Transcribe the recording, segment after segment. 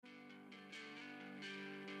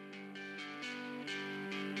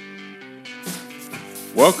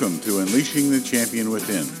Welcome to Unleashing the Champion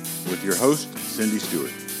Within with your host, Cindy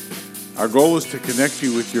Stewart. Our goal is to connect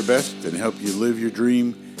you with your best and help you live your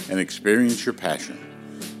dream and experience your passion.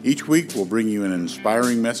 Each week we'll bring you an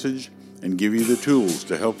inspiring message and give you the tools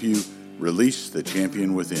to help you release the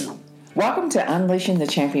champion within. Welcome to Unleashing the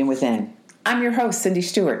Champion Within. I'm your host, Cindy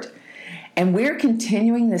Stewart, and we're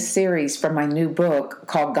continuing this series from my new book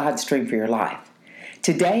called God's Dream for Your Life.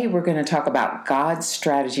 Today we're going to talk about God's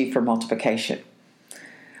strategy for multiplication.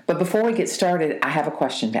 But before we get started, I have a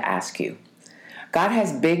question to ask you. God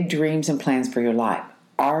has big dreams and plans for your life.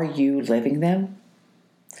 Are you living them?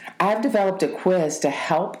 I have developed a quiz to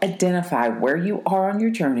help identify where you are on your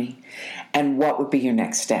journey and what would be your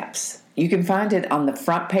next steps. You can find it on the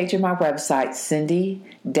front page of my website,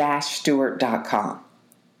 cindy-stewart.com.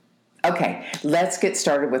 Okay, let's get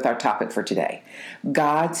started with our topic for today,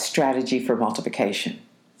 God's strategy for multiplication.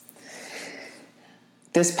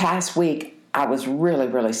 This past week, I was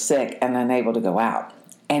really sick and unable to go out.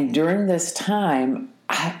 And during this time,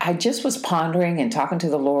 I just was pondering and talking to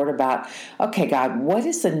the Lord about, okay, God, what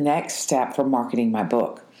is the next step for marketing my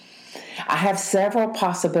book? I have several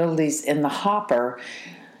possibilities in the hopper,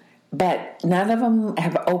 but none of them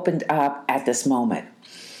have opened up at this moment.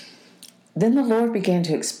 Then the Lord began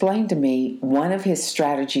to explain to me one of his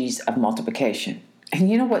strategies of multiplication.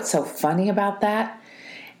 And you know what's so funny about that?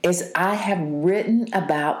 Is I have written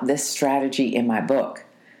about this strategy in my book.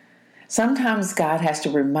 Sometimes God has to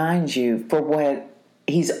remind you for what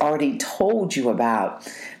he's already told you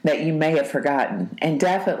about that you may have forgotten. And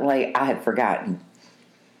definitely I had forgotten.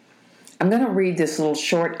 I'm going to read this little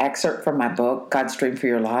short excerpt from my book, God's Dream for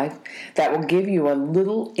Your Life, that will give you a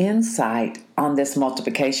little insight on this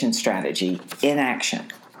multiplication strategy in action.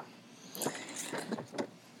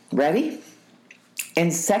 Ready? In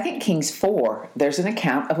 2 Kings 4, there's an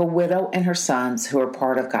account of a widow and her sons who are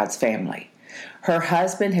part of God's family. Her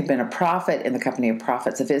husband had been a prophet in the company of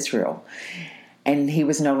prophets of Israel, and he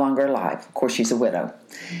was no longer alive. Of course, she's a widow.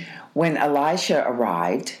 When Elisha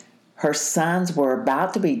arrived, her sons were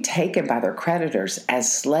about to be taken by their creditors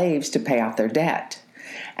as slaves to pay off their debt.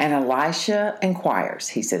 And Elisha inquires.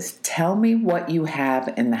 He says, "Tell me what you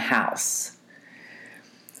have in the house."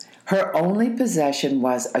 Her only possession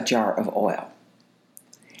was a jar of oil.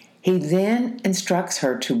 He then instructs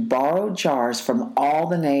her to borrow jars from all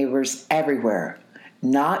the neighbors everywhere,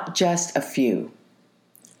 not just a few.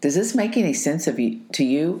 Does this make any sense to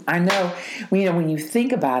you? I know, when you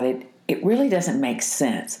think about it, it really doesn't make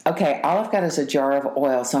sense. Okay, all I've got is a jar of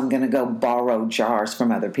oil, so I'm going to go borrow jars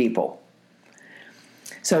from other people.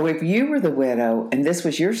 So if you were the widow and this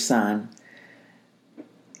was your son,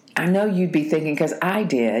 I know you'd be thinking, because I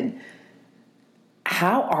did,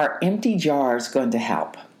 how are empty jars going to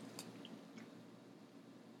help?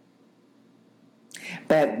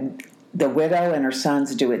 But the widow and her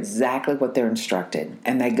sons do exactly what they're instructed,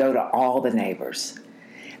 and they go to all the neighbors.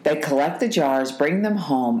 They collect the jars, bring them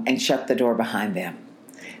home, and shut the door behind them.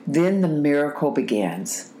 Then the miracle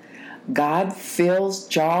begins. God fills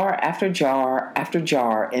jar after jar after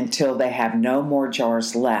jar until they have no more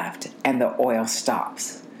jars left, and the oil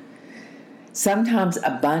stops. Sometimes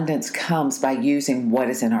abundance comes by using what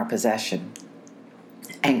is in our possession,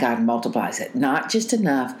 and God multiplies it, not just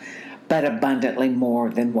enough, but abundantly more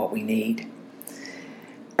than what we need.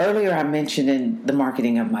 Earlier I mentioned in the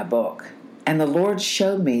marketing of my book, and the Lord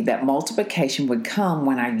showed me that multiplication would come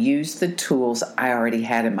when I used the tools I already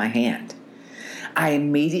had in my hand. I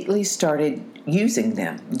immediately started using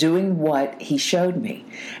them, doing what he showed me,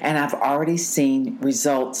 and I've already seen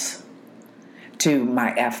results to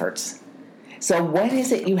my efforts. So what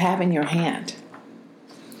is it you have in your hand?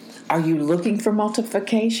 Are you looking for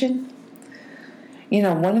multiplication?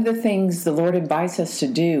 One of the things the Lord invites us to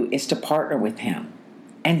do is to partner with him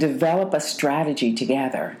and develop a strategy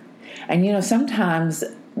together. And, sometimes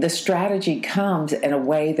the strategy comes in a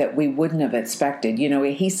way that we wouldn't have expected.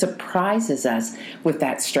 He surprises us with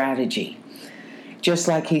that strategy. Just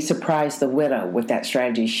like he surprised the widow with that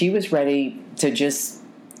strategy. She was ready to just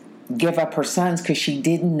give up her sons because she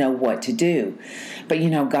didn't know what to do. But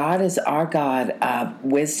God is our God of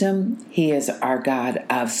wisdom. He is our God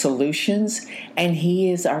of solutions, and he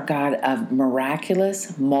is our God of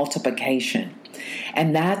miraculous multiplication.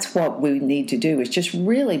 And that's what we need to do, is just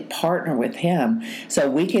really partner with him so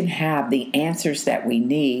we can have the answers that we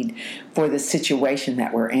need for the situation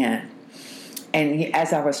that we're in. And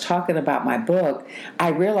as I was talking about my book,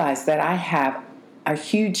 I realized that I have a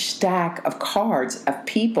huge stack of cards of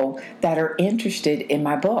people that are interested in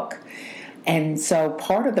my book. And so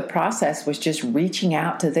part of the process was just reaching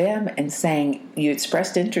out to them and saying, you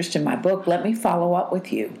expressed interest in my book, let me follow up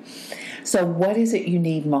with you. So what is it you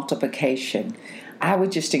need multiplication? I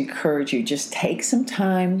would just encourage you, just take some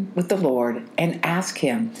time with the Lord and ask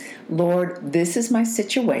Him, Lord, this is my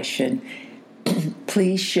situation.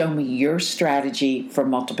 Please show me your strategy for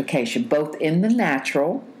multiplication, both in the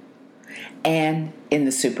natural and in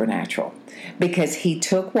the supernatural. Because He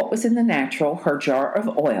took what was in the natural, her jar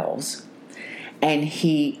of oils, and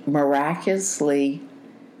He miraculously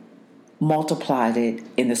multiplied it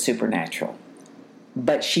in the supernatural.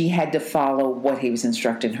 But she had to follow what He was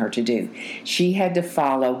instructing her to do. She had to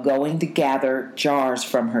follow going to gather jars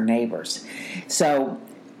from her neighbors. So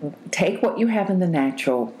take what you have in the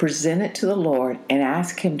natural, present it to the Lord, and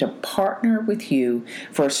ask Him to partner with you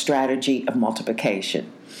for a strategy of multiplication.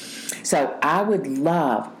 So I would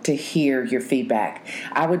love to hear your feedback.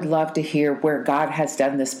 I would love to hear where God has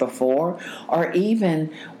done this before, or even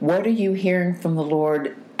what are you hearing from the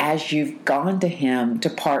Lord as you've gone to Him to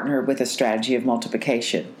partner with a strategy of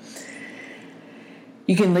multiplication.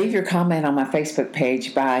 You can leave your comment on my Facebook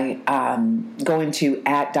page by going to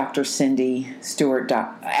at Dr. Cindy Stewart,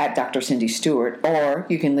 or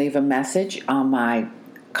you can leave a message on my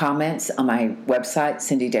comments on my website,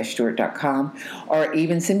 cindy-stewart.com, or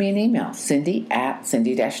even send me an email,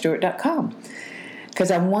 cindy@cindy-stewart.com. Because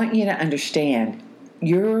I want you to understand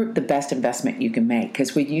you're the best investment you can make,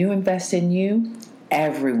 because when you invest in you,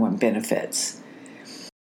 everyone benefits.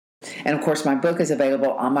 And of course, my book is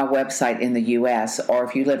available on my website in the U.S., or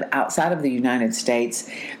if you live outside of the United States,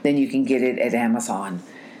 then you can get it at Amazon.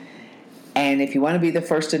 And if you want to be the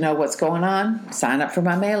first to know what's going on, sign up for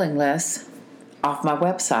my mailing list off my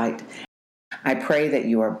website. I pray that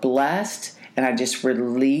you are blessed, and I just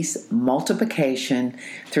release multiplication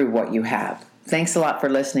through what you have. Thanks a lot for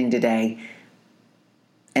listening today,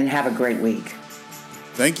 and have a great week.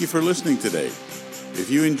 Thank you for listening today. If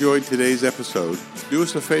you enjoyed today's episode, do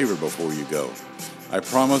us a favor before you go. I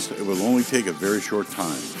promise it will only take a very short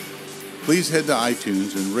time. Please head to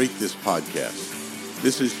iTunes and rate this podcast.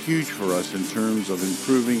 This is huge for us in terms of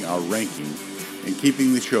improving our ranking and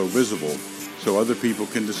keeping the show visible so other people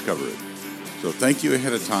can discover it. So thank you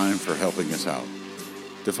ahead of time for helping us out.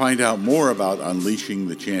 To find out more about Unleashing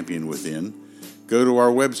the Champion Within, go to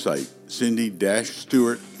our website,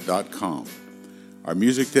 cindy-stewart.com. Our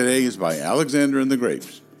music today is by Alexander and the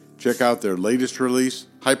Grapes. Check out their latest release,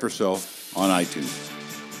 Hyperself, on iTunes.